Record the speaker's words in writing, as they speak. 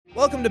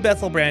Welcome to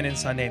Bethel Brandon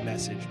Sunday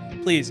Message.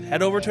 Please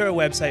head over to our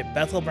website,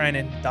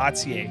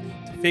 bethelbrandon.ca,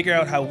 to figure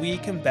out how we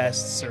can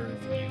best serve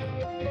you.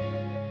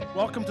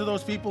 Welcome to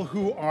those people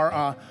who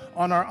are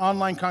on our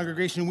online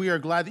congregation. We are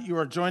glad that you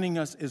are joining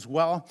us as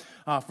well.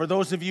 For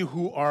those of you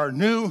who are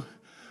new,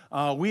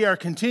 we are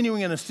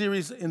continuing in a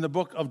series in the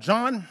book of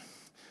John.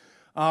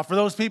 For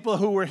those people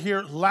who were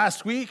here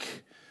last week,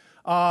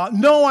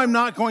 no, I'm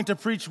not going to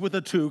preach with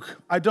a toque.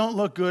 I don't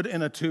look good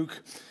in a toque.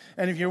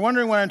 And if you're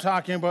wondering what I'm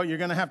talking about, you're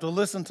going to have to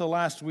listen to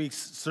last week's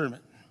sermon.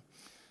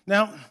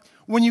 Now,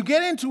 when you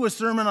get into a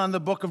sermon on the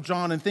book of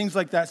John and things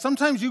like that,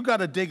 sometimes you've got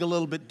to dig a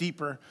little bit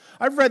deeper.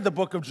 I've read the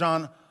book of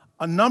John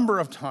a number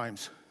of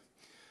times.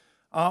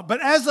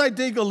 But as I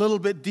dig a little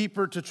bit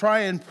deeper to try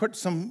and put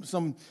some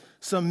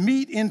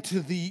meat into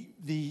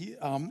the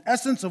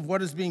essence of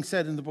what is being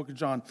said in the book of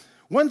John,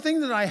 one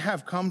thing that I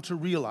have come to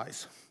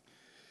realize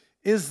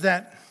is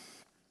that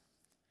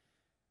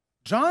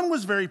John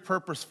was very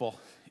purposeful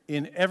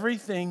in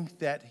everything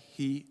that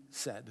he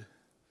said.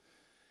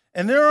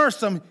 And there are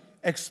some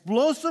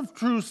explosive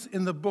truths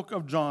in the book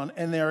of John,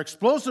 and they are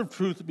explosive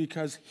truths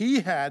because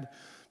he had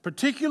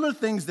particular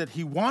things that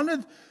he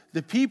wanted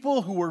the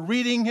people who were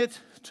reading it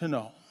to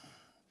know.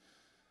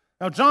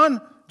 Now,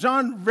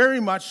 John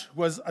very much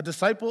was a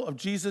disciple of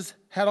Jesus,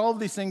 had all of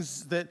these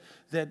things that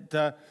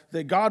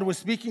God was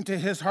speaking to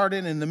his heart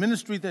in the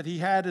ministry that he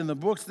had, in the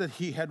books that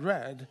he had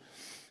read.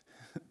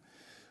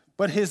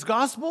 But his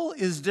gospel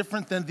is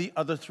different than the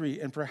other three,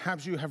 and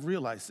perhaps you have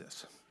realized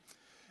this.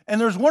 And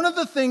there's one of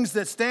the things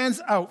that stands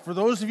out for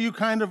those of you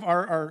kind of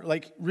are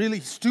like really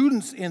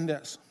students in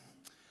this,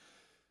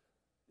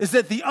 is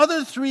that the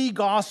other three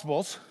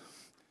gospels,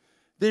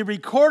 they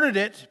recorded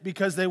it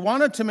because they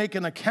wanted to make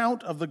an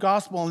account of the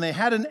gospel, and they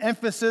had an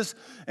emphasis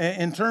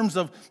in terms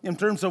of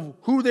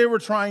who they were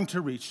trying to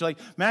reach. Like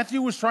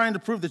Matthew was trying to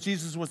prove that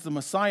Jesus was the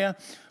Messiah.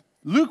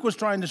 Luke was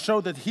trying to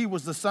show that he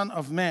was the Son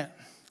of Man.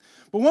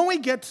 But when we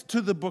get to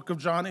the book of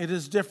John, it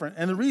is different.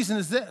 And the reason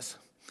is this,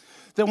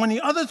 that when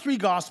the other three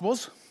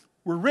gospels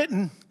were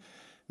written,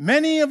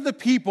 many of the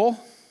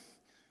people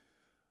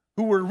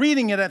who were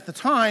reading it at the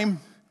time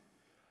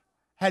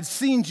had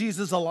seen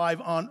Jesus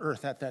alive on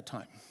earth at that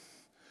time.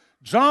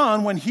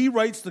 John, when he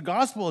writes the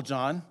Gospel of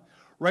John,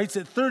 writes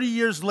it 30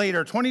 years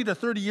later, 20 to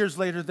 30 years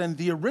later than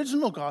the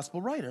original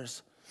gospel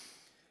writers.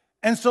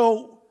 And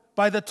so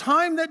by the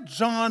time that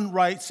John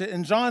writes it,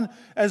 and John,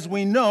 as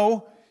we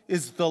know,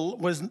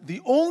 was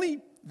the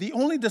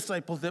only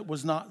disciple that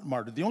was not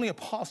martyred, the only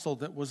apostle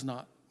that was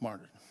not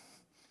martyred.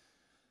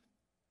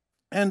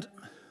 And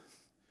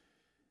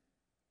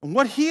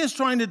what he is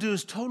trying to do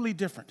is totally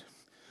different.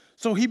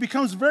 So he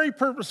becomes very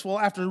purposeful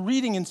after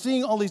reading and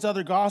seeing all these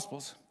other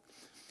gospels.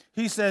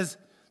 He says,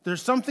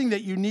 there's something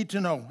that you need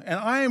to know. And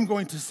I am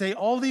going to say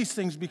all these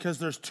things because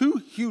there's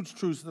two huge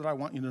truths that I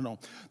want you to know.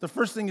 The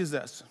first thing is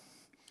this,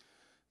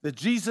 that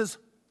Jesus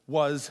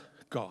was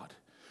God.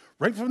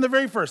 Right from the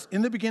very first,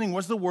 in the beginning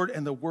was the Word,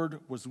 and the Word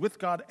was with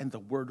God, and the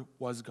Word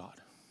was God.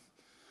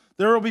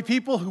 There will be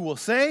people who will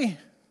say,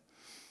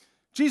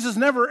 Jesus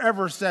never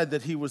ever said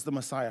that he was the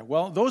Messiah.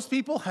 Well, those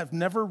people have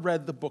never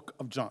read the book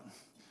of John,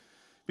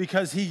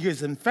 because he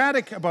is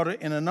emphatic about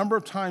it in a number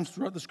of times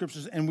throughout the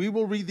scriptures, and we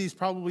will read these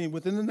probably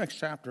within the next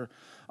chapter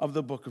of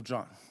the book of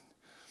John.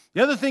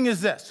 The other thing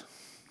is this.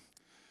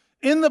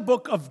 In the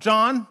book of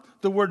John,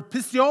 the word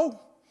pistio,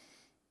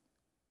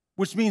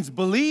 which means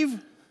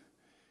believe,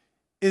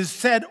 is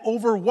said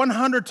over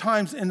 100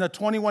 times in the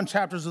 21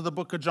 chapters of the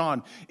book of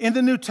John. In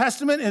the New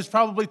Testament, it's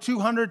probably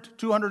 200,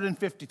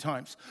 250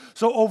 times.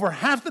 So over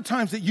half the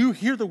times that you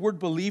hear the word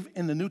believe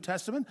in the New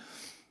Testament,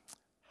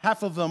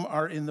 half of them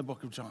are in the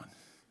book of John.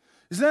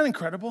 Isn't that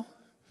incredible?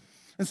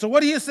 And so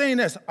what he is saying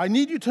is, I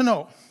need you to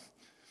know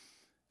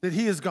that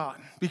he is God.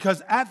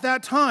 Because at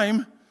that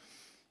time,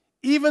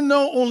 even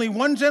though only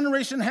one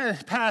generation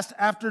had passed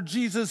after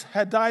Jesus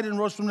had died and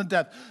rose from the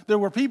dead, there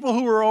were people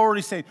who were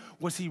already saying,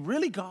 was he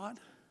really God?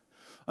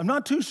 I'm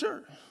not too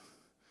sure.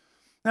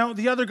 Now,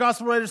 the other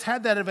gospel writers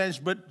had that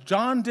advantage, but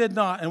John did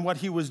not. And what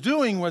he was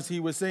doing was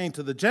he was saying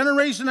to the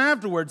generation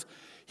afterwards,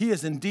 he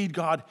is indeed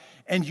God,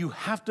 and you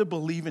have to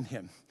believe in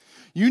him.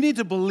 You need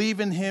to believe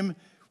in him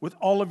with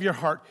all of your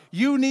heart.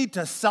 You need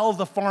to sell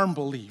the farm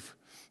believe.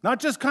 Not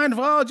just kind of,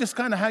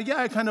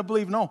 I kind of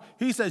believe. No,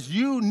 he says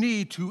you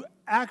need to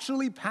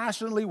actually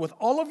passionately, with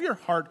all of your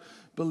heart,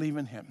 believe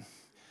in him.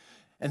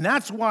 And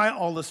that's why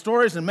all the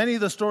stories and many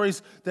of the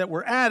stories that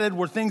were added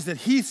were things that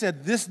he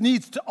said, this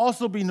needs to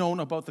also be known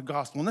about the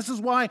gospel. And this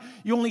is why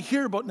you only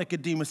hear about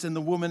Nicodemus and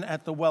the woman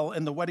at the well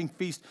and the wedding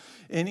feast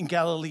in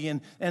Galilee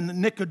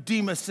and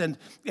Nicodemus and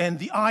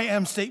the I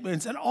am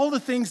statements and all the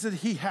things that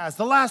he has.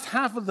 The last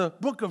half of the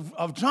book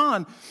of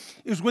John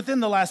is within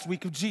the last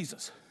week of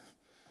Jesus.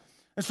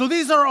 And so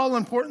these are all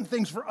important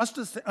things for us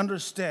to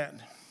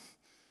understand.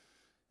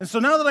 And so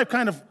now that I've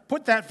kind of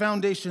put that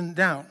foundation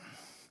down,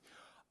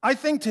 I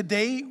think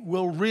today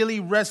will really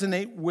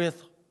resonate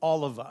with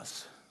all of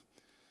us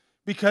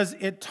because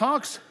it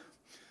talks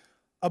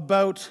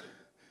about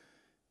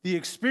the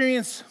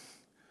experience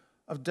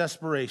of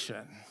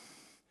desperation.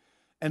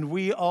 And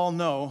we all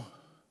know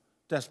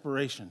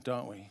desperation,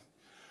 don't we?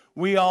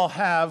 We all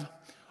have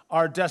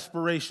our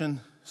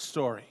desperation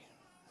story.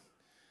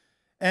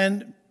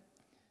 And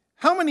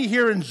how many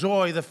here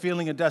enjoy the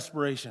feeling of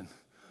desperation?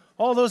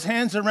 All those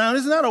hands around.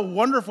 Isn't that a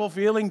wonderful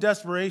feeling,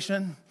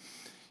 desperation?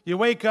 You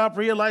wake up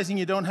realizing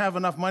you don't have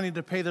enough money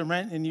to pay the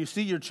rent, and you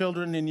see your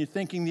children, and you're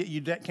thinking that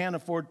you can't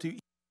afford to eat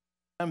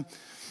them,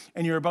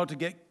 and you're about to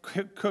get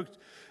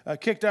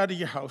kicked out of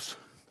your house.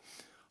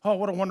 Oh,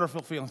 what a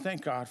wonderful feeling.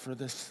 Thank God for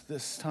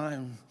this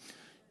time.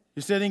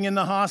 You're sitting in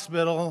the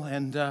hospital,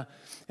 and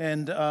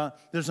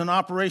there's an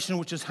operation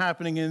which is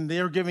happening, and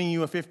they're giving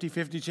you a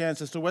 50-50 chance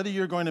as to whether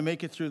you're going to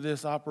make it through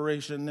this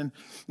operation. And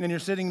then you're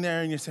sitting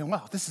there, and you're saying,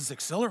 wow, this is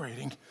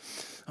exhilarating.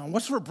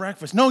 What's for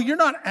breakfast? No, you're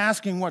not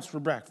asking what's for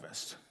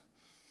breakfast.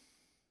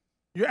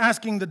 You're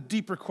asking the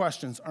deeper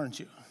questions, aren't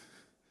you?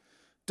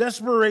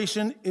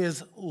 Desperation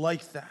is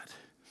like that.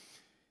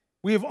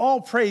 We have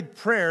all prayed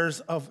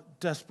prayers of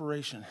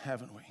desperation,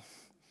 haven't we?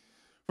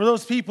 For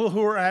those people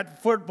who are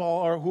at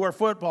football or who are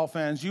football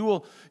fans, you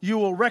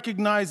will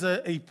recognize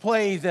a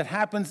play that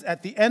happens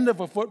at the end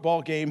of a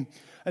football game,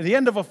 at the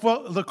end of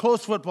the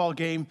close football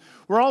game,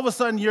 where all of a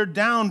sudden you're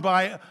down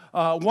by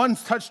one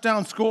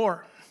touchdown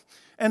score.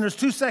 And there's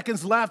 2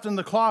 seconds left in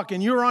the clock,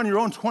 and you're on your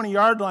own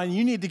 20-yard line.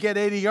 You need to get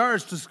 80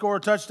 yards to score a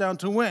touchdown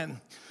to win.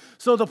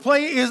 So the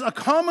play is a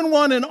common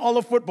one in all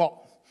of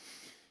football.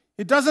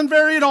 It doesn't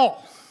vary at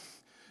all.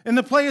 And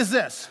the play is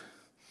this.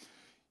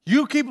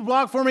 You keep a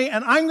block for me,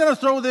 and I'm going to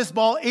throw this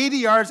ball 80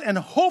 yards, and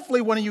hopefully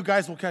one of you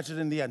guys will catch it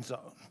in the end zone.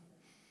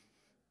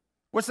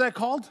 What's that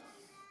called?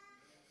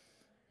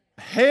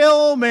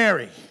 Hail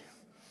Mary.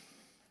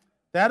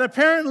 That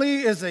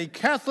apparently is a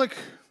Catholic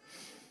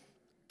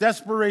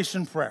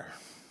desperation prayer.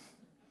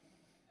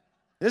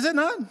 Is it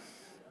not?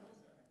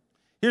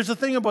 Here's the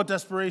thing about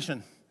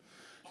desperation.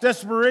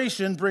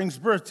 Desperation brings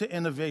birth to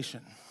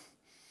innovation.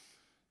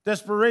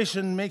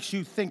 Desperation makes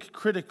you think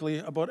critically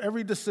about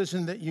every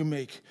decision that you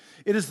make.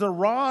 It is the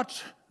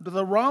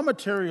raw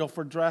material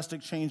for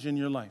drastic change in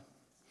your life.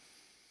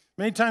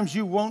 Many times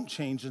you won't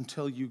change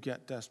until you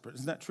get desperate.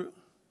 Isn't that true?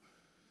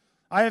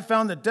 I have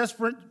found that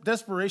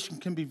desperation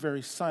can be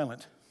very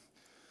silent.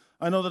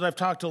 I know that I've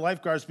talked to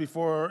lifeguards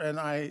before, and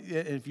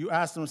if you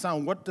ask them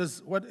what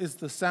is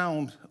the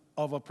sound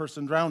of a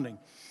person drowning?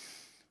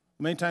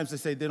 Many times they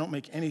say they don't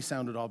make any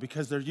sound at all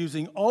because they're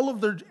using all of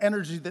their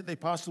energy that they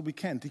possibly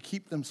can to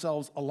keep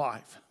themselves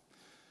alive.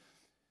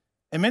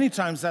 And many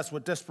times that's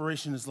what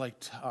desperation is like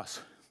to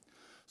us.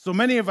 So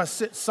many of us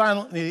sit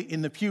silently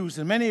in the pews,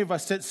 and many of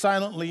us sit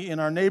silently in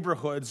our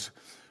neighborhoods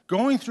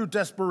going through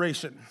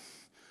desperation.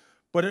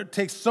 But it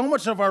takes so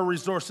much of our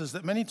resources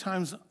that many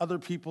times other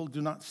people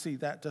do not see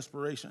that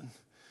desperation.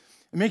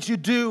 It makes you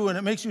do, and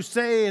it makes you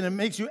say, and it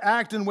makes you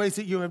act in ways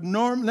that you have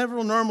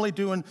never normally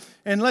do.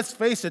 And let's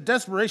face it,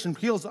 desperation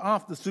peels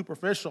off the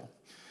superficial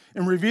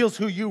and reveals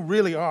who you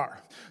really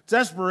are.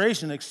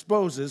 Desperation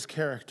exposes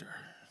character.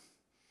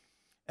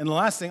 And the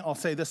last thing I'll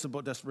say this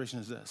about desperation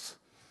is this.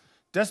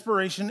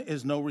 Desperation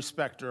is no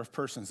respecter of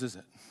persons, is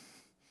it?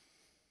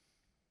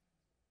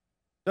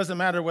 Doesn't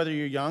matter whether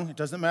you're young. It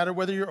doesn't matter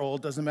whether you're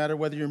old. It doesn't matter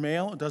whether you're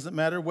male. It doesn't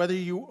matter whether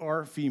you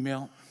are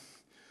female.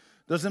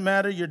 Doesn't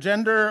matter your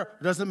gender,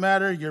 doesn't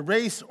matter your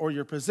race or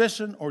your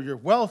position or your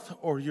wealth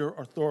or your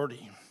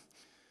authority.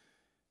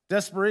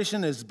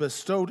 Desperation is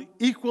bestowed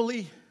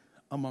equally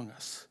among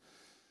us.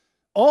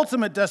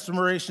 Ultimate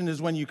desperation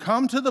is when you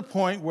come to the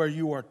point where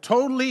you are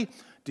totally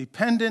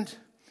dependent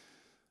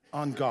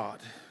on God.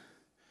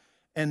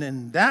 And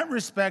in that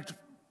respect,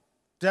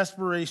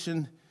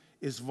 desperation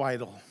is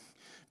vital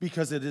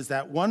because it is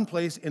that one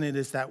place and it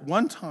is that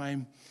one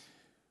time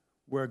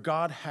where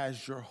God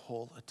has your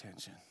whole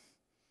attention.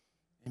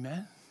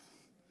 Amen?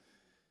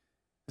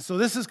 So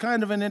this is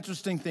kind of an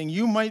interesting thing.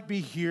 You might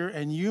be here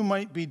and you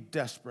might be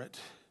desperate.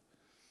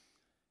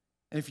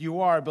 If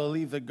you are,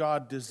 believe that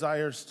God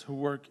desires to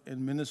work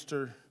and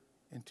minister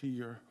into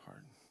your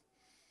heart.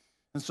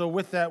 And so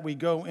with that, we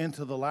go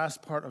into the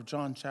last part of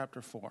John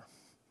chapter 4.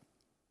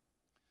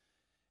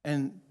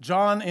 And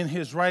John, in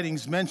his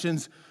writings,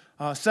 mentions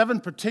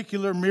 7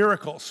 particular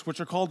miracles, which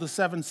are called the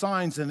 7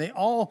 signs, and they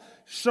all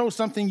show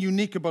something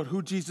unique about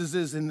who Jesus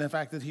is and the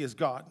fact that he is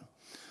God.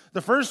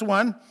 The first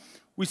one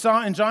we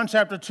saw in John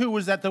chapter 2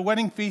 was at the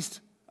wedding feast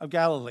of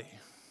Galilee.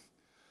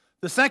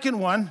 The second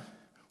one,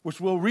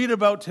 which we'll read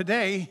about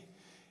today,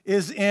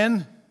 is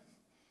in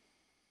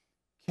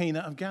Cana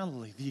of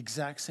Galilee, the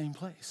exact same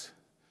place.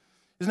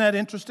 Isn't that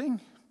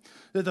interesting?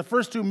 That the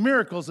first 2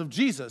 miracles of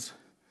Jesus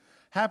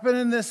happen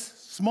in this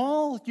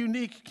small,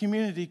 unique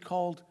community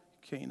called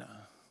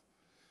Cana.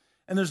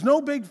 And there's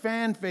no big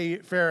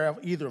fanfare of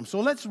either of them. So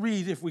let's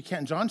read, if we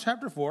can, John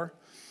chapter 4.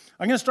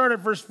 I'm going to start at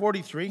verse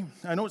 43.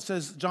 I know it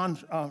says John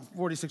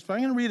 46, but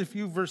I'm going to read a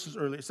few verses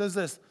earlier. It says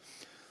this.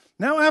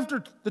 Now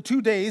after the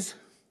 2 days,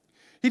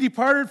 he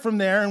departed from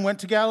there and went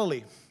to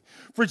Galilee.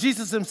 For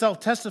Jesus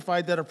himself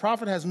testified that a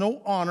prophet has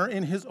no honor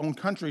in his own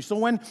country. So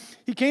when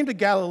he came to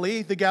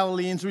Galilee, the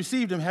Galileans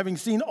received him, having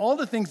seen all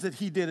the things that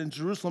he did in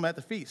Jerusalem at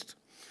the feast.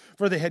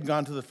 For they had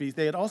gone to the feast.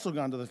 They had also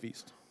gone to the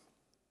feast.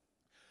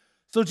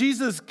 So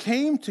Jesus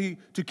came to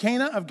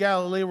Cana of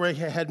Galilee, where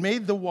he had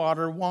made the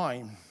water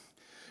wine.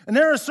 And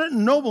there are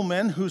certain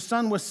noblemen whose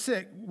son was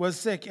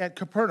sick at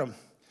Capernaum.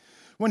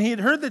 When he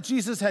had heard that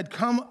Jesus had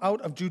come out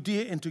of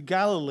Judea into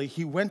Galilee,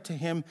 he went to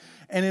him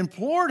and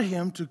implored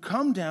him to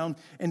come down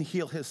and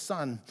heal his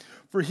son,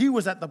 for he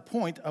was at the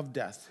point of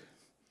death.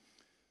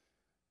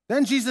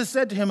 Then Jesus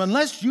said to him,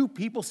 "Unless you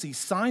people see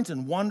signs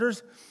and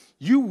wonders,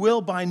 you will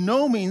by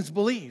no means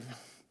believe."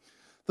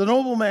 The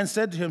nobleman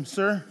said to him,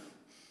 "Sir,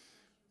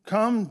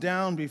 come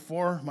down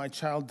before my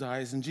child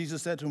dies." And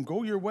Jesus said to him,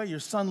 "Go your way, your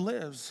son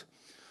lives."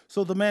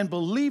 So the man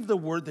believed the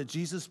word that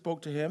Jesus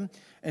spoke to him,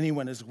 and he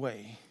went his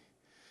way.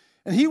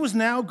 And he was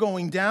now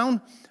going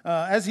down.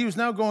 As he was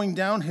now going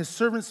down, his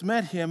servants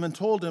met him and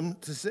told him,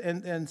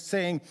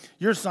 saying,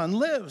 "Your son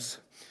lives."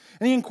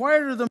 And he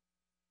inquired of them,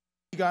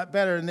 he got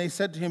better, and they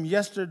said to him,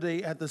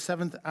 "Yesterday at the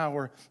 7th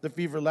hour, the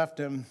fever left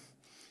him."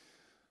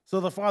 So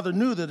the father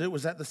knew that it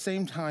was at the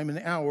same time and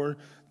hour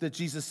that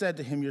Jesus said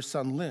to him, "Your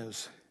son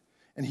lives."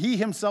 And he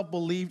himself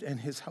believed,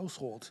 and his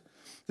household.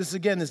 This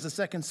again is the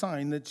second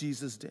sign that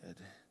Jesus did.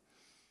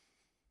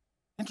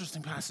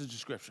 Interesting passage of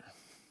Scripture.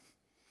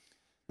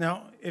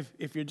 Now,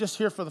 if you're just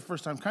here for the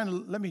first time,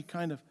 let me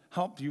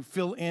help you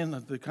fill in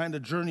the kind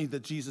of journey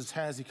that Jesus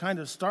has. He kind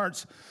of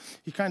starts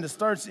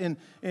in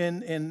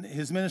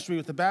his ministry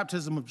with the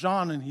baptism of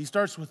John, and he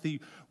starts with the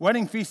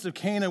wedding feast of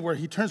Cana, where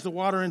he turns the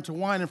water into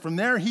wine, and from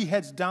there he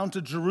heads down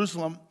to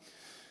Jerusalem.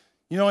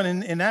 You know,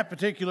 and in that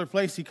particular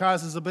place, he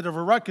causes a bit of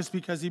a ruckus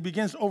because he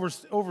begins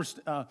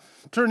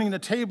turning the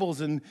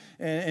tables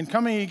and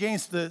coming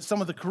against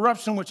some of the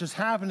corruption which is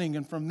happening.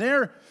 And from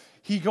there,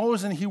 he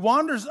goes and he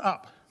wanders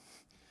up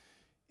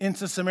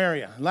into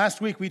Samaria.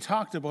 Last week, we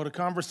talked about a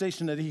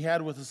conversation that he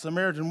had with a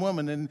Samaritan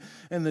woman,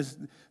 and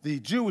the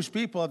Jewish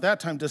people at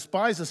that time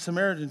despised the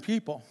Samaritan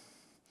people.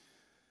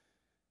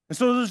 And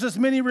so there's this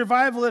mini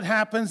revival that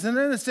happens, and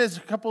then it says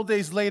a couple of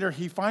days later,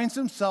 he finds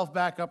himself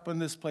back up in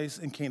this place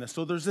in Cana.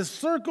 So there's this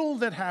circle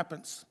that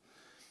happens.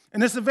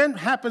 And this event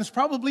happens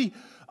probably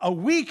a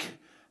week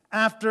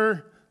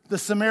after the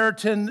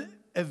Samaritan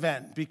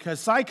event, because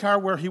Sychar,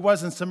 where he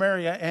was in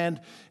Samaria,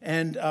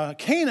 and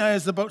Cana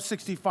is about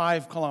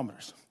 65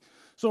 kilometers.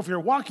 So if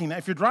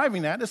you're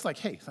driving that, it's like,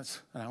 hey,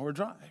 that's an hour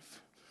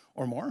drive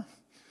or more.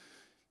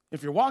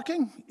 If you're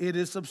walking, it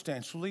is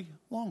substantially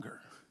longer.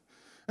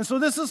 And so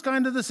this is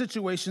kind of the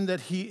situation that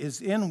he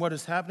is in, what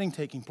is happening,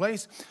 taking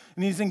place,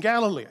 and he's in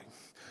Galilee.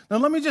 Now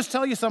let me just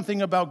tell you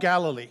something about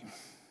Galilee,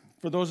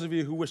 for those of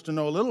you who wish to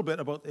know a little bit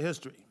about the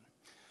history.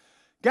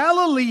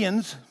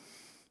 Galileans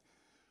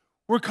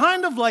were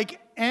kind of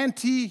like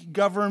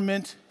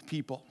anti-government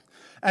people.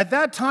 At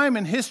that time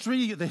in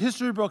history, the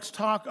history books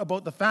talk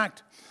about the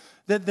fact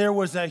that there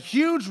was a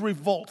huge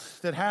revolt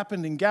that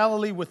happened in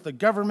Galilee with the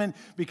government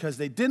because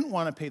they didn't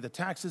want to pay the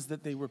taxes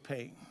that they were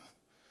paying.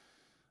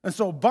 And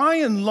so by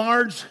and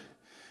large,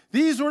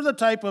 these were the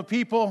type of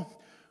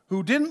people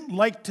who didn't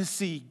like to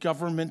see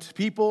government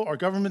people or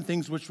government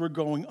things which were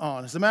going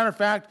on. As a matter of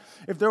fact,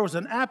 if there was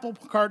an apple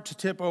cart to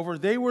tip over,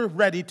 they were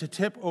ready to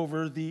tip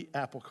over the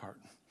apple cart.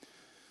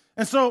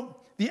 And so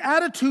the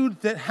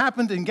attitude that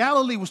happened in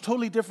Galilee was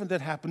totally different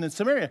than happened in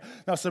Samaria.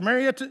 Now,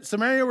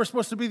 Samaria were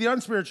supposed to be the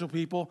unspiritual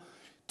people.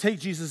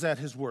 Take Jesus at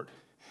his word.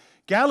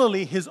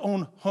 Galilee, his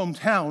own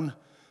hometown,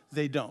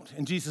 they don't.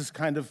 And Jesus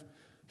kind of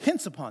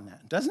hints upon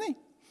that, doesn't he?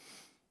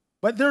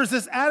 But there's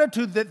this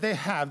attitude that they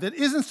have that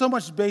isn't so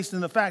much based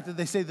in the fact that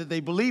they say that they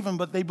believe him,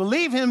 but they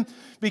believe him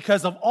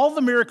because of all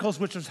the miracles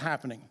which is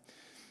happening.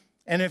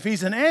 And if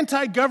he's an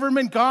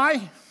anti-government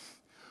guy,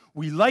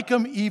 we like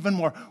him even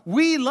more.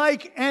 We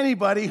like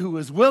anybody who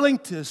is willing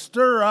to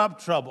stir up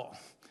trouble.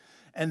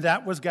 And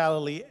that was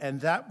Galilee, and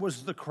that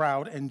was the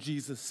crowd, and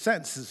Jesus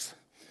senses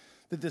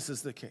that this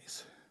is the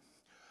case.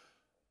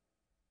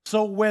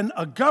 So when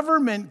a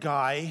government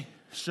guy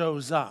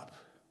shows up,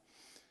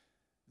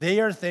 they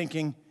are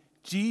thinking,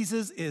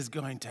 Jesus is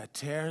going to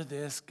tear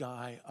this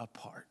guy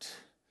apart.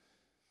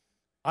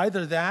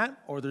 Either that,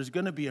 or there's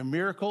going to be a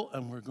miracle,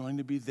 and we're going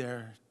to be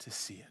there to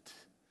see it.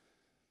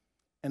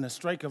 And a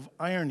strike of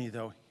irony,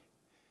 though,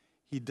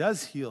 he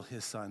does heal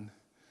his son,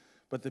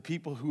 but the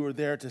people who are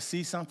there to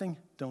see something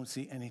don't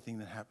see anything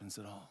that happens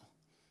at all.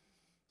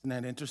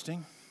 Isn't that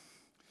interesting?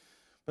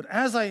 But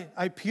as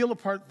I peel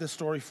apart this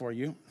story for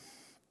you,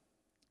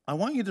 I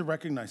want you to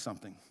recognize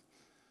something.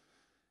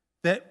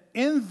 That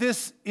in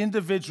this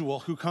individual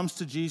who comes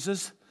to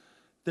Jesus,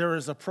 there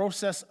is a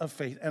process of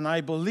faith. And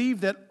I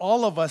believe that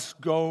all of us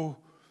go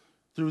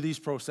through these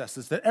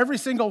processes. That every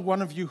single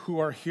one of you who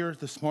are here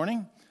this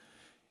morning,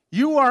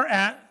 you are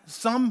at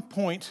some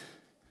point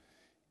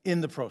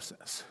in the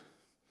process.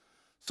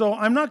 So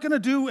I'm not going to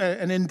do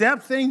an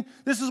in-depth thing.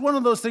 This is one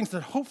of those things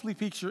that hopefully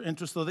piques your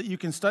interest so that you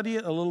can study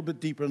it a little bit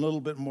deeper and a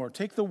little bit more.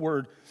 Take the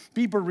word,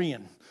 be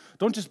Berean.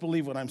 Don't just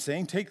believe what I'm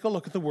saying. Take a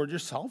look at the word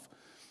yourself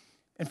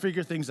and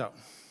figure things out.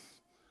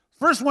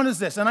 First one is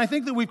this, and I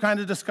think that we've kind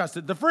of discussed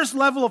it. The first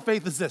level of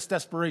faith is this,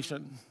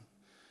 desperation.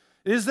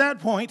 It is that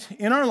point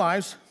in our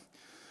lives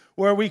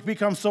where we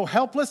become so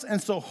helpless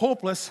and so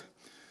hopeless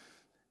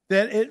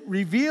that it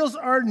reveals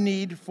our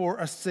need for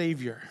a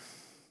Savior.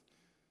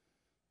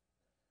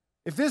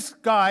 If this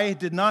guy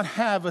did not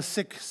have a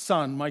sick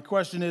son, my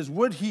question is,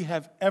 would he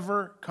have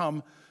ever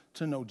come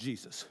to know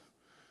Jesus?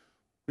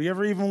 Would he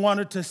ever even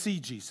wanted to see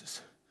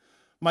Jesus?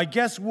 My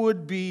guess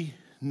would be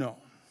no.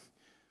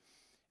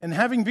 And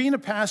having been a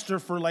pastor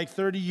for like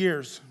 30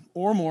 years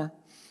or more,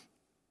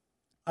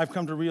 I've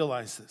come to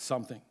realize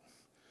something.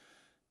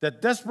 That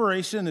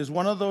desperation is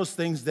one of those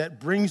things that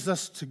brings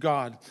us to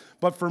God.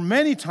 But for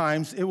many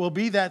times, it will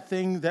be that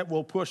thing that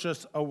will push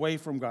us away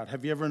from God.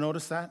 Have you ever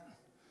noticed that?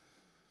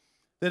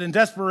 That in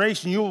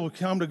desperation, you will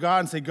come to God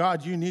and say,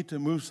 God, you need to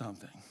move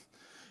something.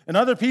 And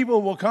other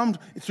people will come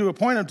to a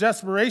point of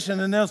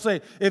desperation and they'll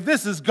say, if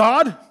this is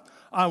God,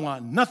 I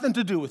want nothing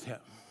to do with him.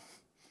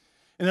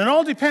 And it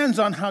all depends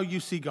on how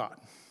you see God.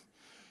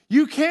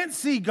 You can't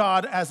see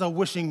God as a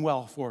wishing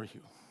well for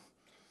you.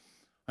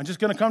 I'm just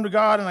going to come to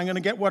God and I'm going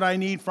to get what I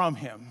need from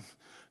him.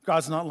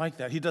 God's not like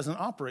that. He doesn't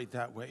operate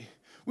that way.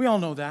 We all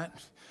know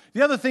that.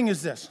 The other thing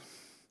is this.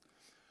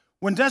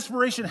 When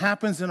desperation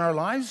happens in our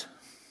lives,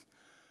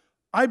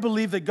 I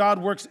believe that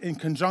God works in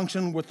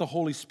conjunction with the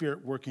Holy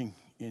Spirit working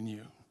in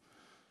you.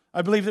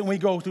 I believe that when we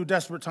go through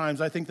desperate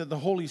times, I think that the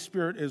Holy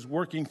Spirit is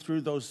working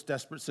through those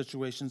desperate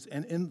situations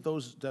and in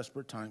those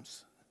desperate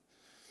times.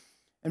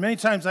 And many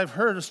times I've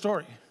heard a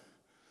story.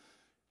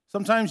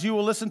 Sometimes you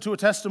will listen to a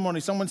testimony.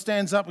 Someone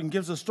stands up and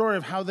gives a story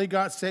of how they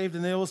got saved,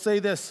 and they will say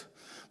this,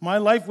 my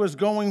life was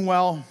going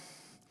well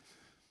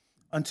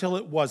until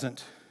it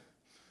wasn't.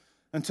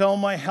 Until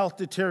my health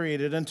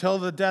deteriorated, until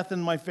the death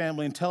in my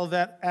family, until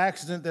that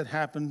accident that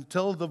happened,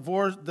 until the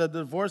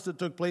divorce that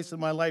took place in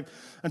my life,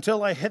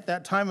 until I hit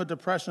that time of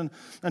depression,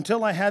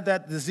 until I had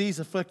that disease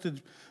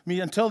afflicted me,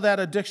 until that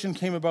addiction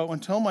came about,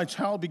 until my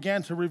child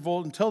began to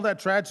revolt, until that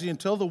tragedy,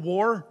 until the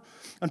war,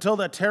 until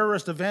that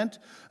terrorist event,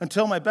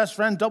 until my best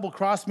friend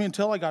double-crossed me,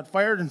 until I got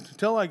fired,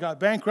 until I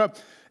got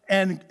bankrupt,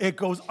 and it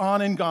goes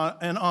on and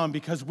on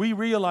because we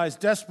realize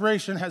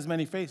desperation has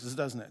many faces,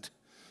 doesn't it?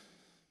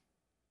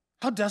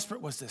 How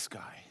desperate was this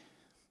guy?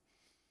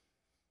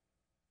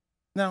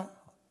 Now,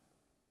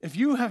 if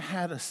you have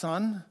had a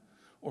son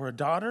or a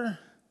daughter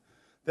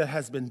that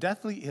has been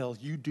deathly ill,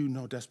 you do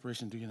know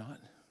desperation, do you not?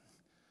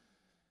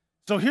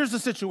 So here's the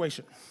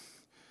situation.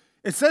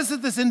 It says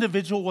that this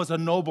individual was a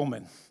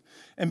nobleman.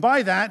 And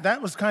by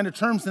that was kind of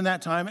terms in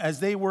that time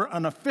as they were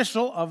an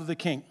official of the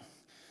king.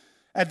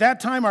 At that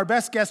time, our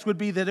best guess would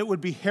be that it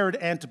would be Herod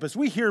Antipas.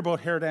 We hear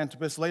about Herod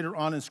Antipas later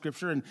on in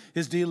Scripture and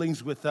his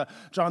dealings with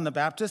John the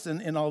Baptist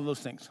and all of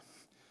those things.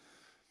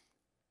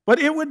 But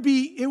it would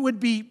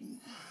be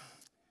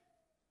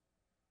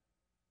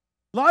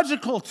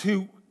logical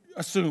to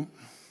assume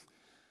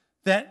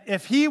that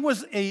if he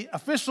was an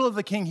official of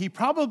the king, he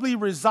probably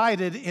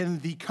resided in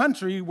the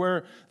country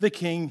where the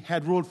king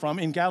had ruled from,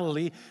 in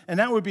Galilee, and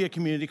that would be a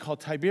community called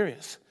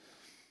Tiberias.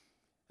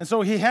 And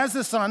so he has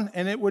a son,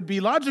 and it would be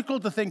logical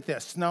to think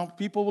this. Now,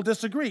 people will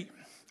disagree.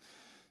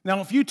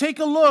 Now, if you take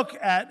a look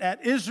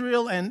at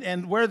Israel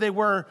and where they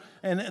were,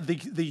 and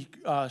the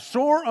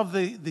shore of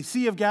the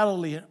Sea of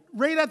Galilee,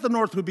 right at the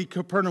north would be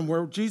Capernaum,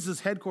 where Jesus'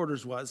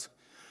 headquarters was.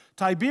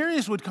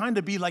 Tiberias would kind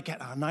of be like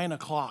at 9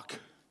 o'clock.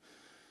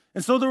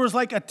 And so there was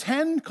like a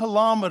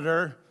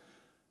 10-kilometer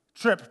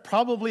trip,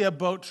 probably a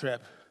boat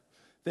trip,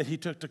 that he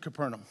took to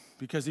Capernaum,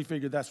 because he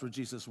figured that's where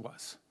Jesus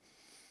was.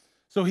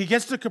 So he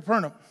gets to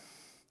Capernaum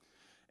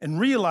and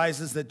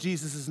realizes that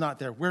Jesus is not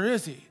there. Where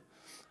is he?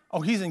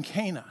 Oh, he's in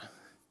Cana.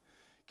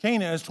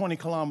 Cana is 20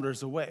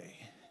 kilometers away.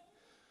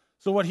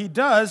 So what he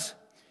does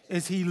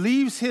is he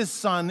leaves his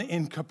son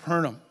in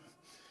Capernaum,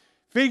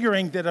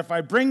 figuring that if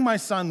I bring my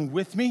son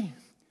with me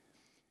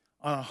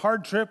on a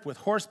hard trip with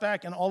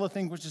horseback and all the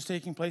things which is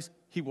taking place,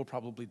 he will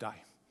probably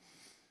die.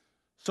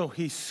 So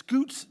he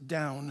scoots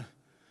down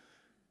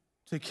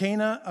to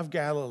Cana of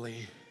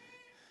Galilee,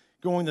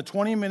 going the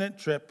 20-minute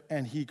trip,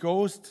 and he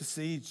goes to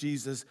see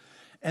Jesus.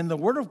 And the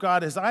word of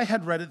God, as I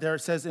had read it there,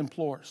 it says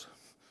implores.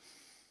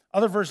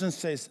 Other versions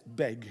says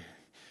beg.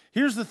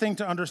 Here's the thing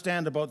to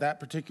understand about that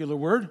particular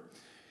word.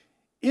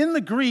 In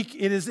the Greek,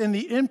 it is in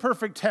the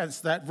imperfect tense,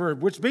 that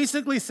verb, which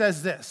basically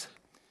says this.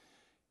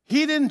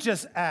 He didn't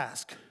just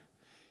ask.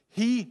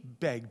 He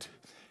begged,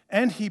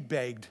 and he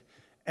begged,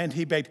 and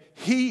he begged.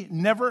 He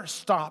never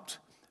stopped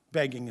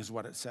begging is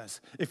what it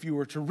says. If you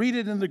were to read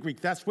it in the Greek,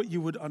 that's what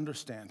you would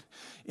understand.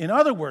 In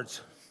other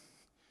words,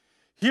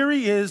 here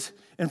he is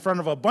in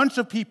front of a bunch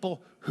of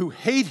people who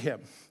hate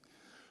him,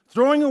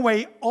 throwing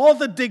away all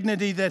the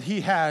dignity that he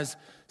has,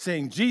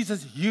 saying,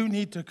 Jesus, you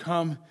need to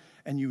come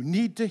and you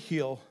need to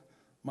heal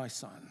my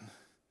son.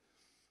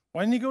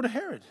 Why didn't he go to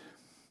Herod?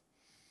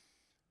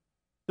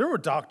 There were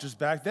doctors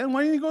back then.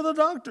 Why didn't he go to the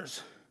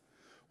doctors?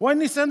 Why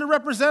didn't he send a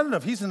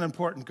representative? He's an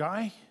important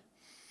guy.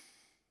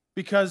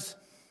 Because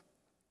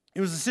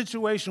it was a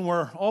situation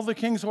where all the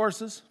king's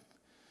horses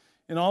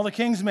and all the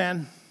king's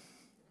men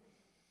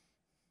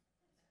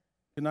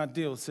could not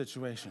deal with the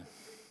situation.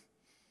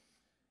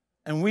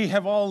 And we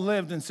have all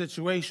lived in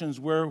situations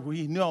where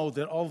we know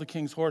that all the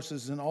king's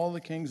horses and all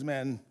the king's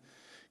men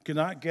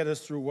cannot get us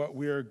through what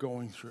we are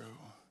going through.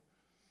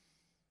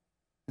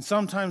 And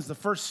sometimes the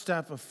first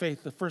step of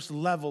faith, the first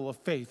level of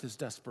faith is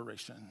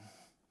desperation.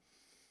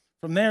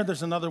 From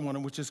there's another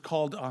one, which is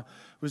called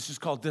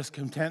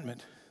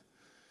discontentment.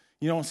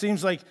 You know, it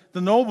seems like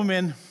the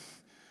nobleman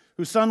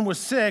whose son was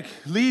sick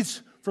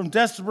leads from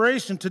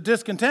desperation to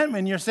discontentment.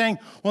 And you're saying,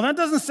 well, that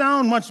doesn't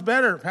sound much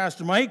better,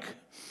 Pastor Mike.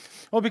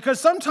 Well, because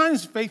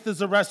sometimes faith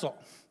is a wrestle.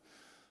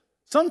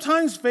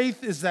 Sometimes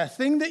faith is that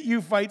thing that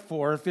you fight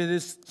for, if it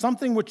is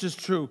something which is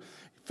true.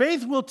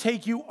 Faith will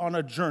take you on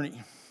a journey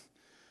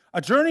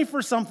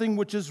for something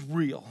which is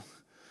real.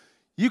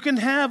 You can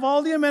have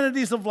all the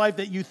amenities of life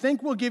that you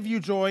think will give you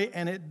joy,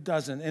 and it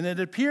doesn't. And it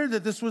appeared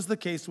that this was the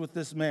case with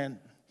this man.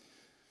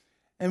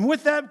 And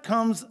with that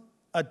comes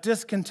a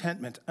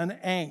discontentment, an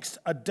angst,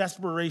 a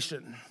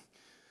desperation.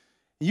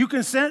 You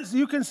can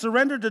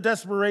surrender to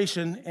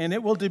desperation, and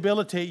it will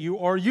debilitate you,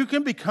 or it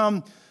can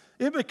become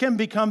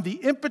the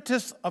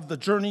impetus of the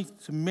journey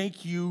to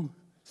make you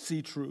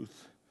see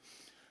truth.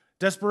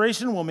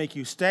 Desperation will make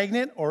you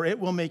stagnant, or it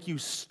will make you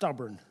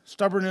stubborn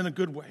in a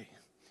good way.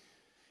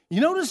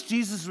 You notice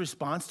Jesus'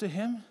 response to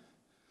him?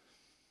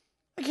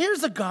 Like,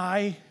 here's a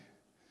guy,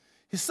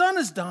 his son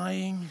is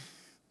dying,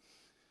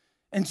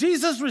 and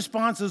Jesus'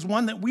 response is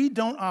one that we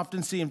don't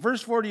often see. In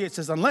verse 48 it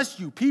says, unless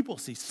you people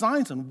see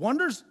signs and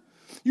wonders,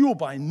 you will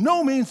by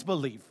no means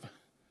believe.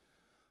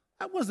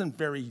 That wasn't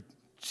very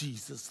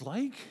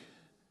Jesus-like.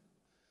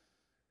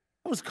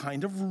 That was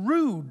kind of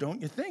rude,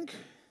 don't you think?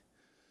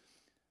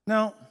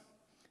 Now,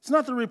 it's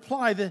not the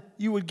reply that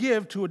you would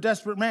give to a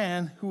desperate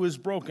man who is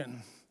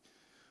broken.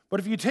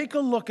 But if you take a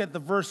look at the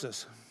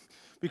verses,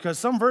 because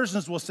some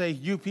versions will say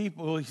you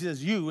people, he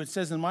says you, it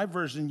says in my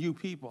version you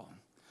people.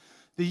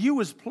 The you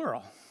is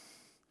plural.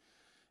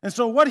 And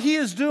so what he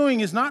is doing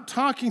is not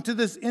talking to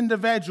this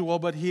individual,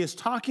 but he is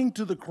talking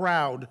to the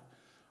crowd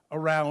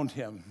around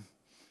him.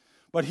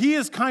 But he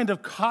is kind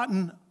of caught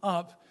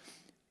up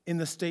in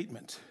the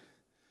statement.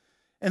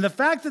 And the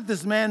fact that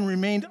this man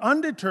remained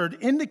undeterred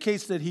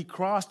indicates that he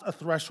crossed a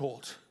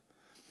threshold.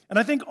 And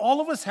I think all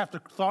of us have to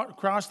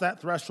cross that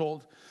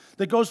threshold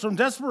that goes from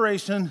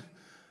desperation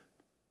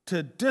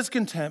to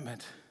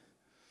discontentment.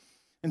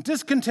 And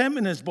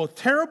discontentment is both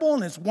terrible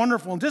and it's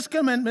wonderful. And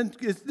discontentment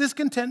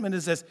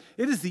is this: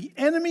 it is the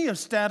enemy of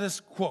status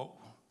quo.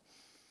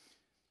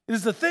 It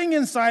is the thing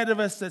inside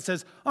of us that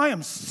says, I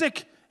am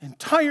sick and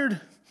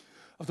tired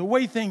of the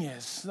way thing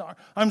is.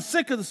 I'm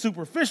sick of the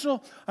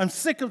superficial. I'm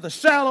sick of the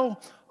shallow.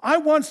 I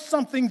want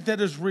something that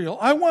is real.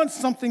 I want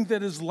something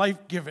that is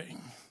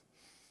life-giving.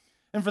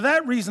 And for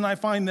that reason, I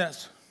find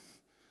this: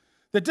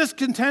 that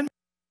discontentment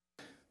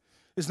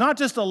is not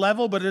just a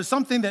level, but it is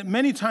something that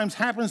many times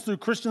happens through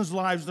Christians'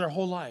 lives their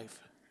whole life.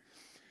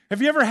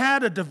 Have you ever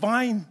had a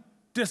divine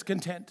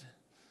discontent?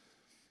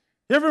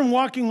 You ever been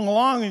walking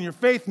along in your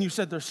faith and you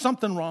said, there's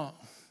something wrong?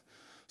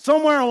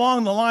 Somewhere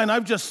along the line,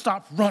 I've just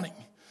stopped running.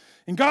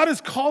 And God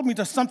has called me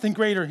to something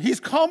greater. He's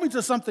called me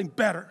to something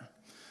better.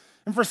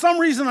 And for some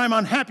reason, I'm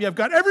unhappy. I've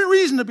got every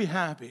reason to be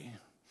happy.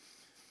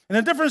 And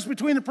the difference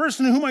between a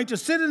person who might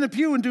just sit in a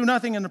pew and do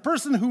nothing and a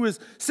person who is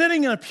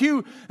sitting in a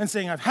pew and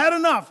saying, I've had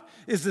enough,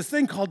 is this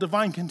thing called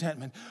divine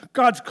contentment.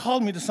 God's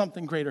called me to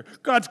something greater.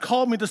 God's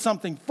called me to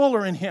something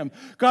fuller in Him.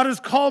 God has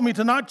called me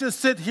to not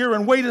just sit here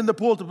and wait in the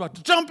pool, to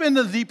jump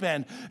into the deep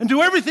end and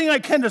do everything I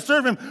can to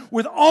serve Him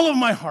with all of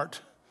my heart.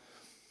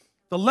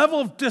 The level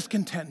of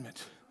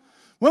discontentment.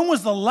 When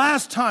was the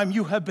last time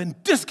you have been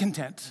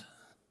discontent?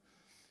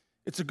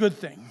 It's a good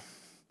thing.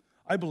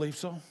 I believe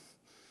so.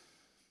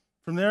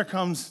 From there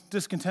comes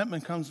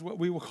discontentment, comes what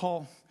we will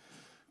call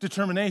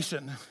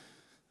determination.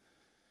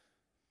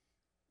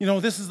 You know,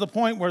 this is the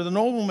point where the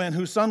nobleman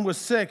whose son was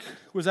sick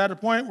was at a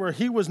point where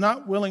he was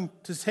not willing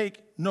to take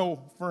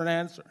no for an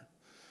answer.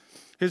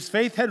 His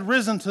faith had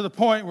risen to the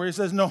point where he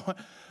says, no,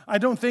 I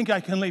don't think I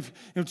can leave.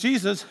 You know,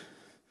 Jesus,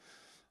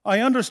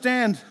 I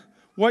understand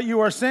what you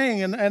are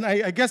saying, and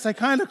I guess I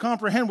kind of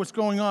comprehend what's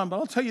going on, but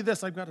I'll tell you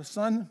this, I've got a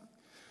son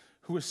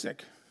who is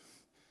sick.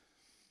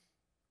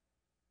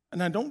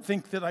 And I don't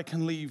think that I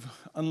can leave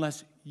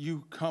unless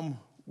you come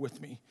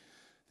with me,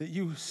 that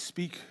you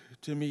speak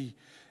to me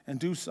and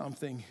do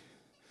something.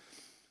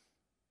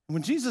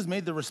 When Jesus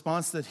made the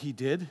response that he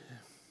did,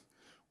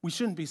 we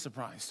shouldn't be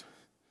surprised.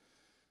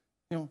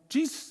 You know,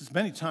 Jesus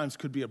many times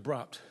could be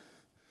abrupt.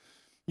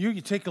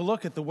 You take a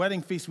look at the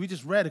wedding feast we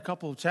just read a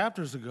couple of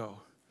chapters ago.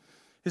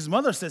 His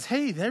mother says,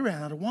 hey, they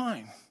ran out of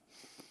wine.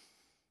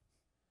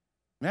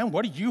 Man,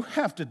 what do you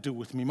have to do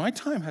with me? My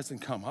time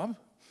hasn't come up.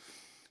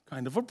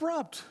 Kind of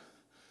abrupt.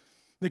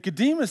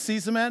 Nicodemus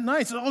sees him at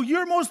night. Says, oh,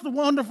 you're most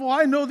wonderful.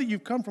 I know that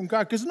you've come from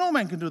God, because no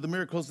man can do the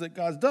miracles that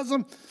God does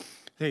them.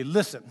 Hey,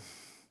 listen.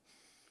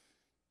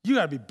 You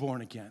got to be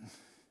born again.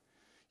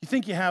 You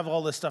think you have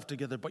all this stuff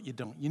together, but you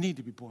don't. You need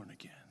to be born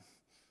again.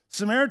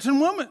 Samaritan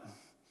woman.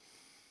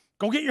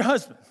 Go get your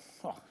husband.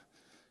 Oh,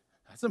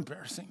 that's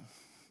embarrassing.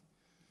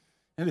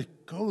 And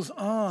it goes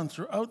on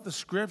throughout the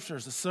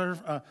scriptures.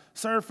 A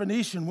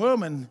Syrophoenician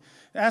woman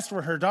asked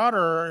for her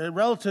daughter, a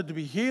relative, to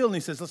be healed. And he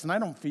says, listen, I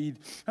don't feed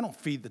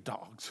the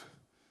dogs.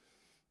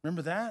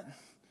 Remember that?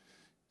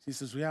 He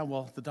says, yeah,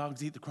 well, the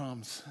dogs eat the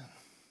crumbs.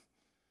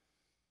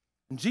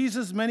 And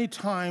Jesus many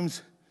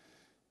times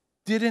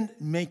didn't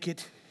make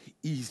it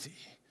easy.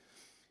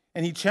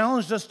 And he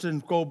challenged us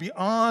to go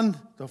beyond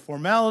the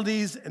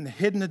formalities and the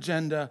hidden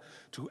agenda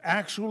to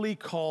actually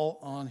call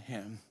on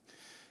him.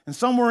 And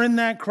some were in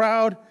that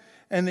crowd,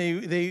 and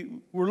they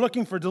were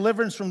looking for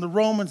deliverance from the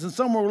Romans, and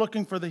some were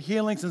looking for the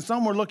healings, and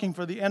some were looking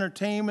for the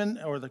entertainment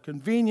or the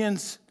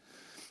convenience.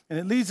 And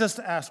it leads us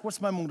to ask, what's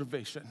my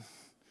motivation?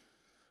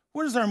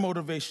 What is our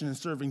motivation in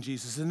serving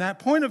Jesus? And that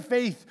point of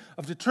faith,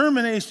 of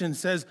determination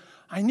says,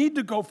 I need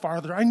to go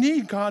farther. I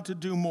need God to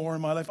do more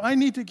in my life. I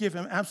need to give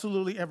him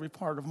absolutely every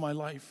part of my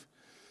life.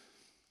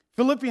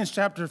 Philippians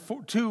chapter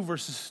 2,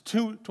 verses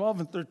 12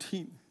 and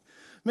 13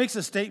 makes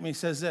a statement. He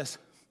says this,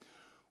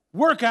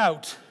 work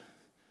out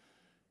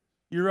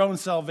your own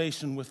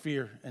salvation with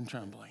fear and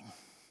trembling.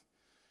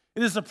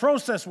 It is a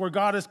process where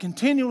God is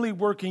continually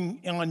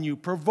working on you,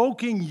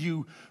 provoking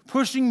you,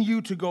 pushing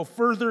you to go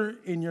further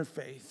in your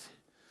faith.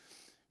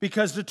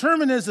 Because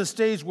determined is a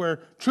stage where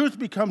truth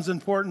becomes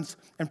important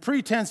and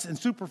pretense and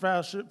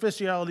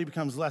superficiality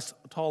becomes less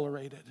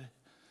tolerated.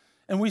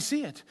 And we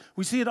see it.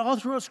 We see it all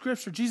throughout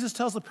Scripture. Jesus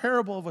tells the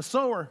parable of a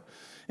sower.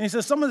 And he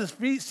says some of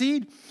the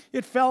seed,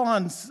 it fell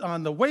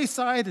on the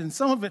wayside, and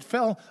some of it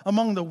fell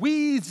among the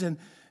weeds. And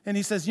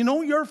he says,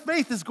 your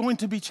faith is going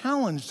to be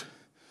challenged.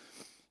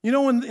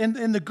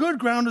 And the good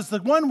ground is the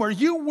one where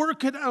you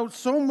work it out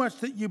so much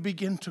that you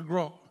begin to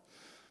grow.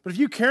 But if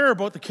you care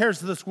about the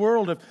cares of this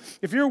world,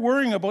 if you're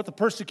worrying about the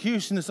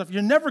persecution and stuff,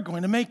 you're never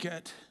going to make it.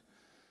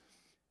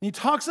 And he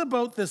talks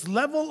about this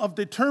level of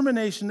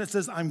determination that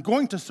says, I'm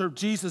going to serve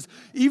Jesus.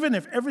 Even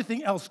if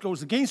everything else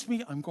goes against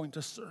me, I'm going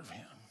to serve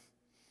him.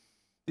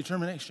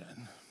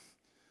 Determination.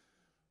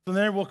 From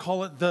there, we'll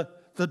call it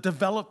the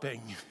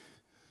developing.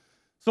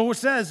 So it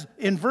says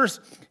in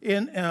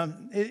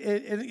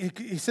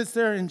he sits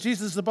there and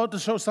Jesus is about to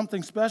show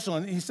something special.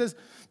 And he says,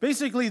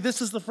 basically,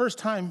 this is the first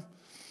time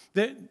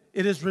that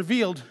it is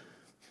revealed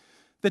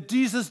that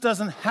Jesus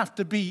doesn't have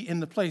to be in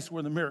the place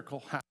where the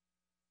miracle happened.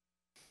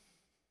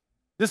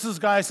 This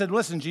guy said,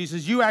 listen,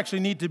 Jesus, you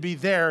actually need to be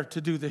there to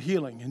do the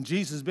healing. And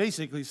Jesus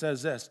basically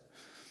says this,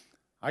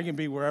 I can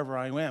be wherever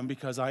I am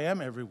because I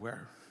am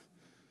everywhere.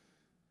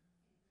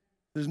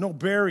 There's no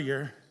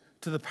barrier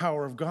to the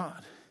power of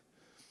God.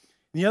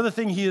 And the other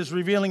thing he is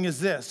revealing is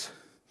this,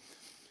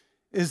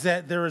 is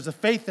that there is a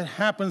faith that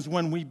happens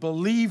when we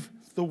believe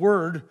the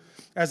word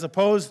as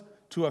opposed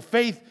to a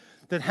faith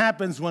that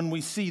happens when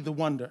we see the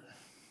wonder.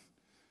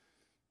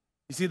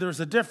 You see, there's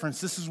a difference.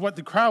 This is what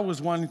the crowd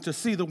was wanting to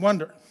see, the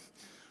wonder.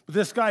 But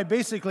this guy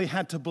basically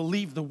had to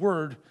believe the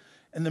word,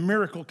 and the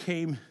miracle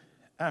came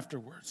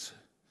afterwards.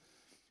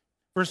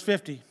 Verse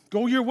 50,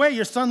 go your way,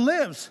 your son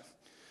lives.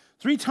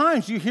 3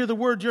 times you hear the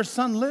word, your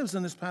son lives,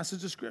 in this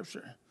passage of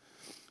Scripture.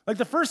 Like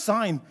the first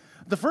sign,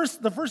 the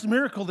first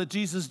miracle that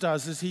Jesus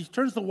does is he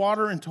turns the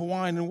water into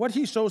wine, and what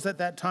he shows at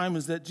that time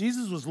is that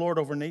Jesus was Lord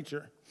over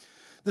nature.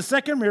 The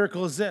second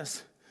miracle is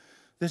this,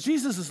 that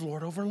Jesus is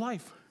Lord over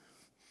life.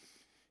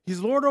 He's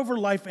Lord over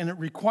life, and it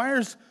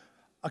requires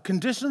a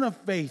condition of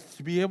faith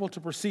to be able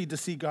to proceed to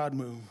see God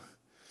move.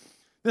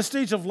 This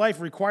stage of life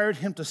required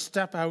him to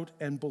step out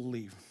and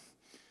believe.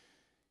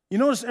 You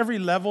notice every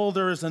level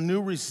there is a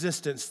new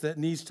resistance that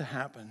needs to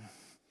happen.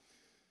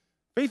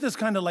 Faith is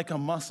kind of like a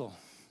muscle,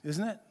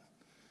 isn't it?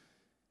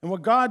 And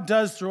what God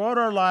does throughout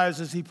our lives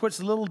is he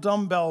puts little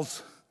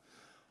dumbbells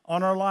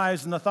on our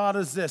lives, and the thought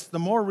is this, the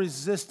more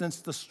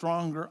resistance, the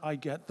stronger I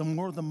get, the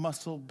more the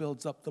muscle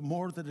builds up, the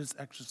more that it's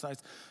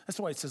exercised. That's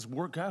why it says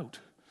work out.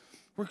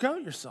 Work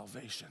out your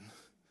salvation.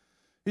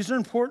 These are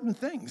important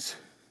things.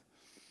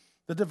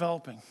 The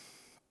developing.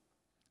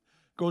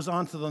 Goes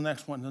on to the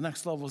next one. The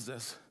next level is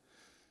this.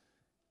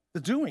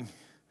 The doing.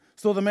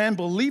 So the man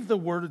believed the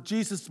word that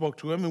Jesus spoke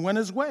to him and went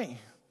his way.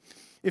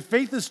 If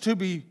faith is to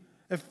be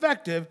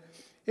effective,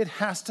 it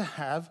has to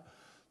have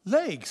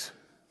legs.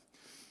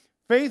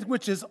 Faith,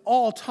 which is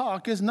all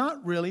talk, is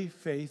not really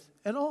faith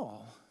at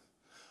all.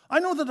 I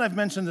know that I've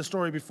mentioned this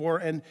story before,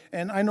 and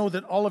I know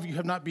that all of you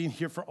have not been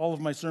here for all of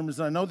my sermons,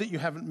 and I know that you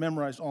haven't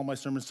memorized all my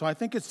sermons, so I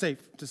think it's safe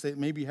to say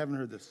maybe you haven't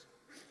heard this.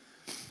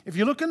 If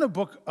you look in the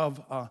book of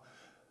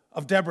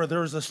Deborah,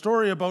 there is a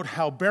story about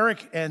how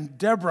Barak and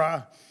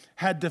Deborah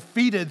had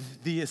defeated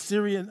the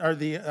Assyrian, or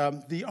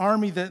the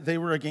army that they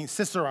were against,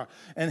 Sisera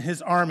and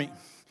his army.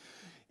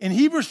 In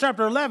Hebrews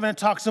chapter 11, it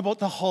talks about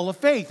the hall of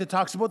faith. It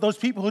talks about those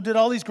people who did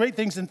all these great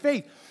things in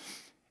faith.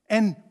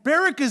 And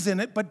Barak is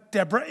in it, but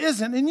Deborah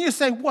isn't. And you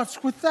say,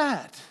 what's with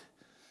that?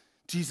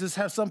 Jesus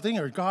has something,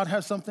 or God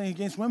has something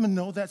against women?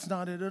 No, that's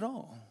not it at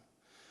all.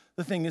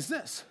 The thing is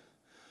this.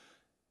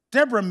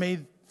 Deborah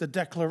made the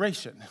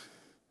declaration.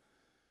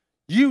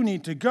 You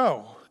need to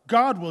go.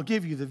 God will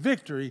give you the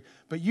victory,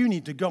 but you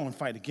need to go and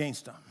fight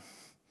against them.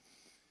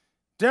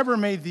 Deborah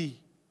made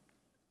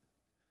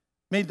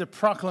the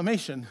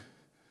proclamation,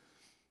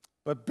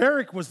 but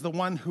Barak was the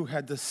one who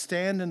had to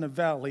stand in the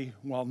valley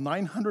while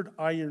 900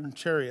 iron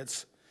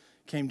chariots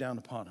came down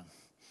upon him.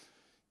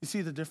 You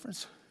see the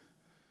difference?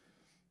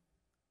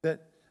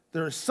 That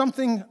there is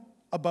something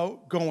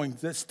about going,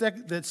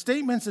 that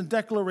statements and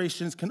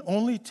declarations can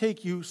only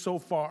take you so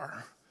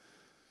far,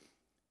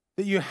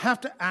 that you have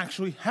to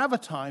actually have a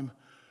time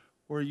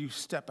where you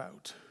step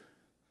out,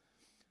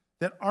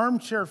 that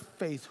armchair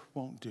faith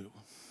won't do.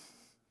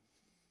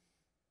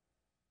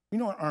 You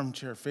know what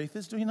armchair faith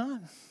is, do you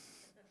not? Do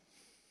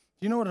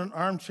you know what an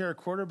armchair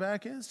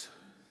quarterback is?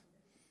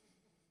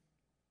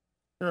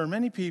 There are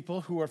many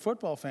people who are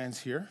football fans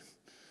here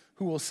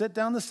who will sit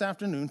down this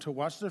afternoon to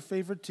watch their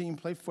favorite team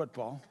play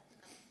football,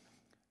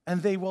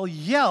 and they will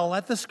yell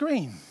at the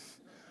screen.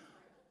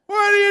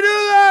 What do you do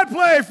that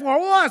play for?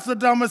 Well, that's the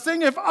dumbest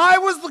thing. If I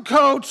was the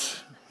coach,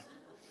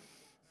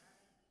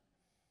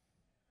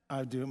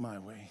 I'd do it my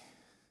way.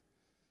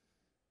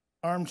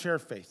 Armchair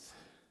faith.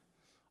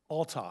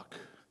 All talk.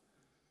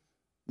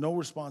 No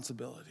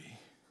responsibility.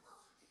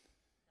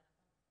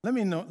 Let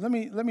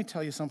me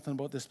tell you something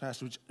about this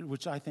passage,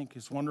 which I think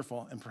is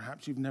wonderful and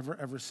perhaps you've never,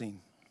 ever seen.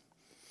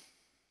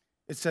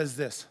 It says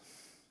this: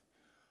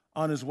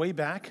 on his way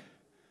back,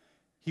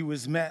 he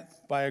was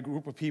met by a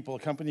group of people, a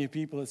company of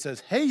people that says,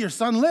 hey, your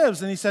son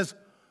lives. And he says,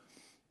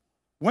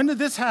 when did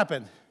this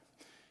happen?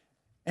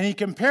 And he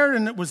compared,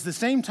 and it was the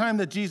same time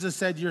that Jesus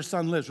said, your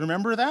son lives.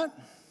 Remember that?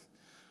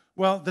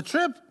 Well, the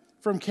trip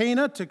from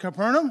Cana to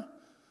Capernaum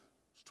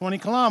is 20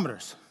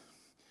 kilometers.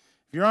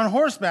 If you're on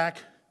horseback,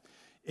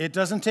 it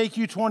doesn't take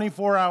you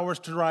 24 hours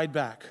to ride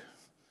back.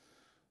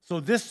 So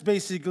this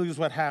basically is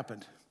what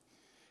happened.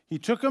 He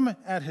took him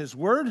at his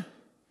word.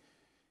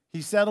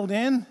 He settled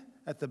in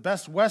at the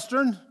Best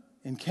Western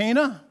in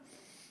Cana,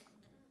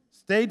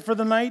 stayed for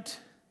the night,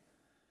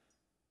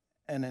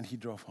 and then he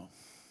drove home.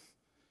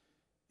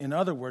 In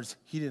other words,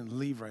 he didn't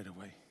leave right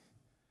away.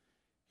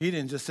 He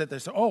didn't just sit there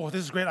and say, oh,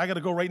 this is great, I got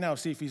to go right now,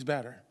 see if he's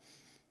better.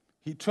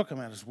 He took him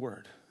at his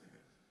word.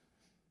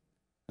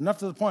 Enough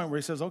to the point where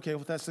he says, okay,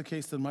 well, if that's the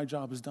case, then my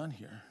job is done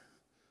here.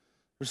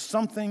 There's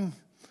something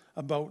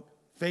about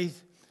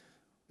faith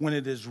when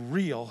it is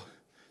real,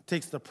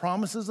 takes the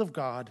promises of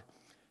God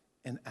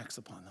and acts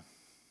upon them.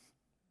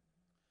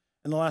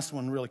 And the last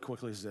one really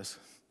quickly is this: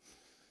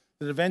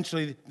 that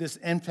eventually this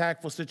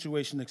impactful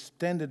situation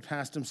extended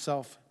past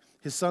himself.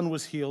 His son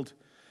was healed,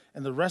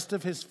 and the rest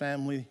of his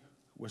family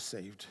was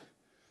saved.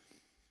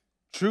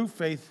 True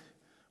faith,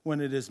 when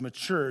it is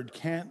matured,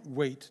 can't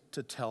wait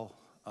to tell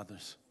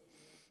others.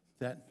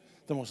 That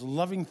the most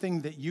loving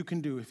thing that you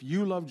can do if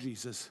you love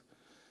Jesus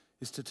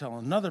is to tell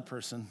another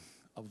person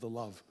of the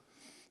love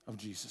of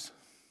Jesus.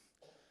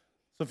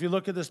 So if you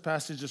look at this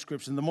passage of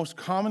Scripture, the most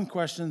common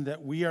question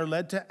that we are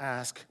led to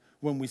ask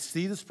when we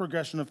see this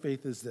progression of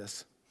faith is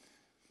this: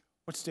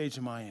 what stage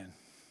am I in?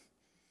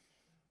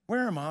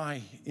 Where am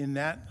I in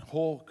that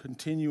whole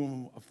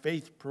continuum of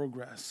faith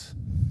progress?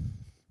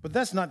 But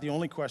that's not the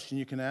only question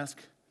you can ask.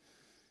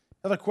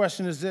 The other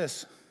question is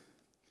this: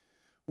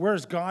 where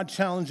is God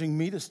challenging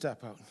me to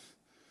step out?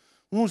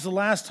 When was the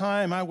last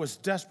time I was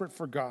desperate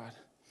for God?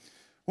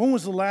 When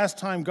was the last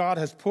time God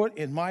has put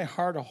in my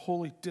heart a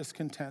holy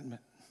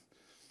discontentment?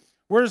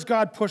 Where is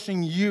God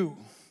pushing you?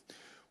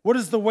 What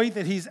is the weight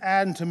that he's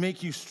adding to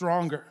make you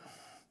stronger?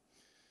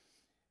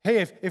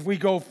 Hey, if we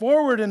go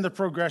forward in the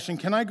progression,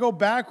 can I go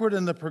backward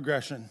in the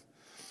progression?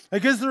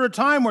 Like, is there a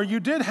time where you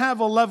did have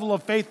a level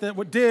of faith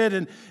that did,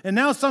 and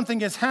now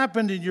something has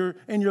happened in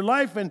your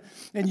life, and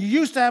you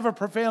used to have a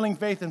prevailing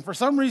faith, and for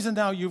some reason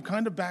now you've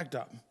kind of backed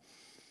up?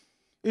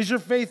 Is your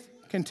faith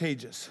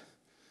contagious?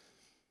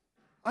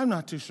 I'm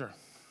not too sure.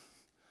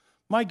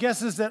 My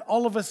guess is that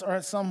all of us are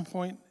at some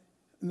point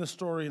in the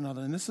story or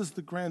another, and this is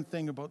the grand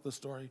thing about the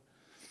story.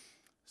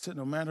 So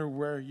no matter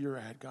where you're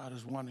at, God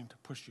is wanting to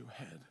push you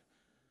ahead.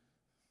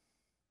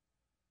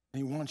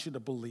 And he wants you to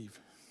believe.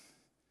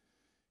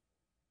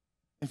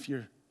 If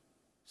you're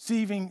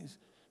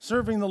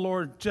serving the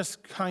Lord,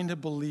 just kind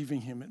of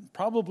believing him, it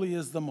probably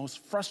is the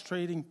most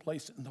frustrating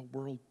place in the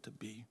world to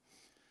be.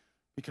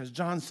 Because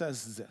John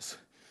says this: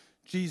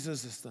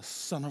 Jesus is the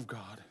Son of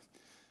God,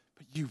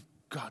 but you've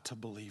got to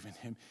believe in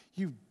him.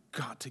 You've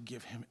got to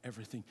give him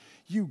everything.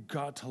 You've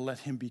got to let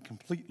him be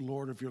complete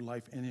Lord of your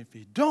life. And if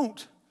you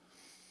don't,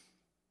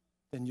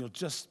 then you'll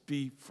just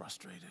be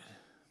frustrated.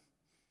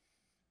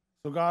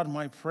 So God,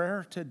 my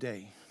prayer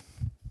today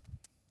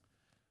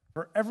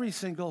for every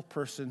single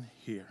person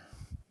here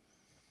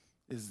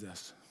is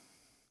this: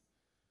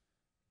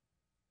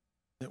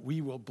 that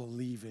we will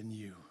believe in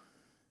you,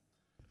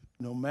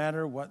 no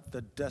matter what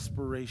the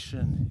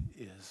desperation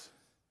is.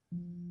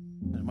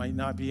 There might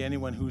not be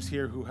anyone who's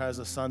here who has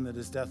a son that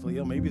is deathly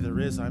ill. Maybe there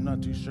is, I'm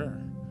not too sure.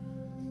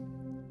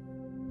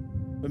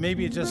 But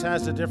maybe it just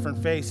has a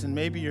different face, and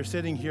maybe you're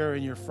sitting here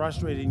and you're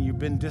frustrated and you've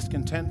been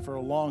discontent for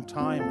a long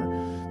time.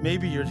 Or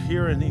maybe you're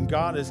here and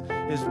God is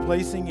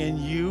placing in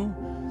you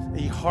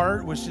a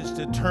heart which is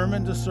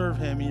determined to serve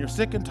him, and you're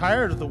sick and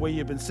tired of the way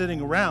you've been sitting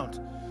around.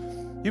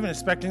 You've been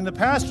expecting the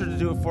pastor to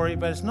do it for you,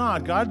 but it's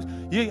not. God,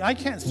 I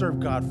can't serve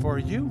God for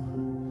you.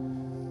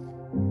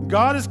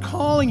 God is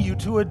calling you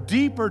to a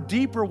deeper,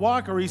 deeper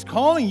walk, or He's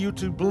calling you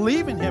to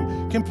believe in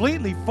Him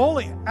completely,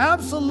 fully,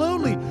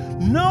 absolutely,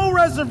 no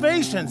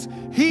reservations.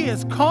 He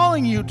is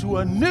calling you to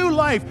a new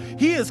life.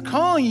 He is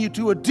calling you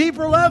to a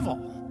deeper level.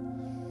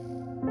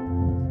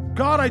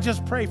 God, I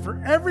just pray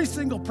for every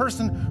single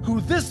person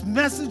who this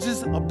message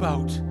is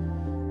about.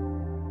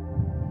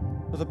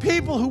 For the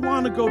people who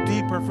want to go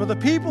deeper, for the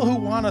people who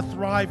want to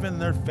thrive in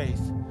their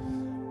faith.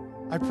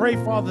 I pray,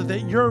 Father,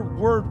 that your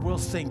word will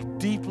sink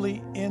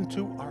deeply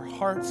into our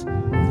hearts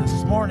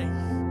this morning.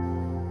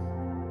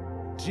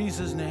 In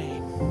Jesus'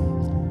 name,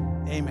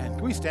 amen.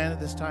 Can we stand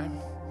at this time?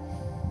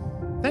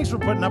 Thanks for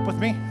putting up with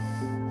me.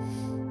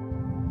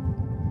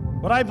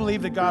 But I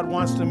believe that God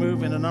wants to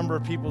move in a number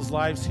of people's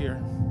lives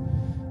here.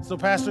 So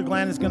Pastor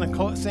Glenn is going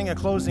to sing a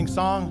closing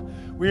song.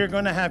 We are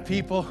going to have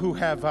people who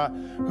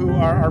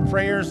are our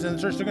prayers in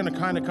the church. They're going to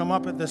kind of come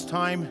up at this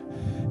time.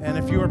 And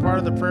if you are part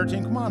of the prayer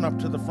team, come on up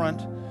to the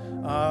front.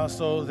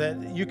 So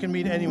that you can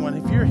meet anyone.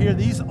 If you're here,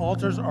 these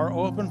altars are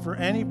open for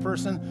any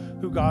person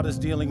who God is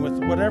dealing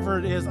with. Whatever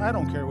it is, I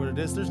don't care what it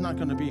is. There's not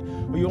going to be,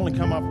 well, you only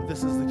come up if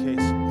this is the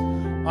case.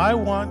 I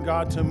want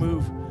God to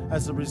move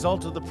as a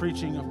result of the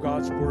preaching of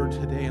God's word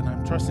today, and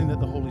I'm trusting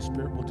that the Holy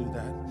Spirit will do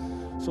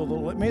that. So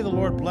may the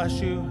Lord bless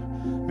you.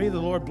 May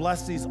the Lord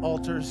bless these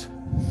altars,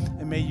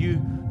 and may you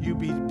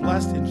be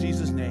blessed in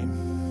Jesus'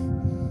 name.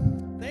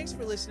 Thanks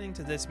for listening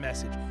to this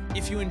message.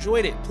 If you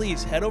enjoyed it,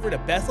 please head over to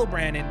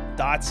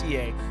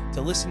bethelbrandon.ca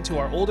to listen to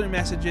our older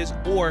messages,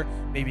 or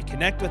maybe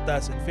connect with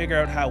us and figure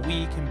out how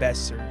we can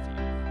best serve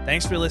you.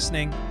 Thanks for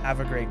listening. Have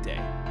a great day.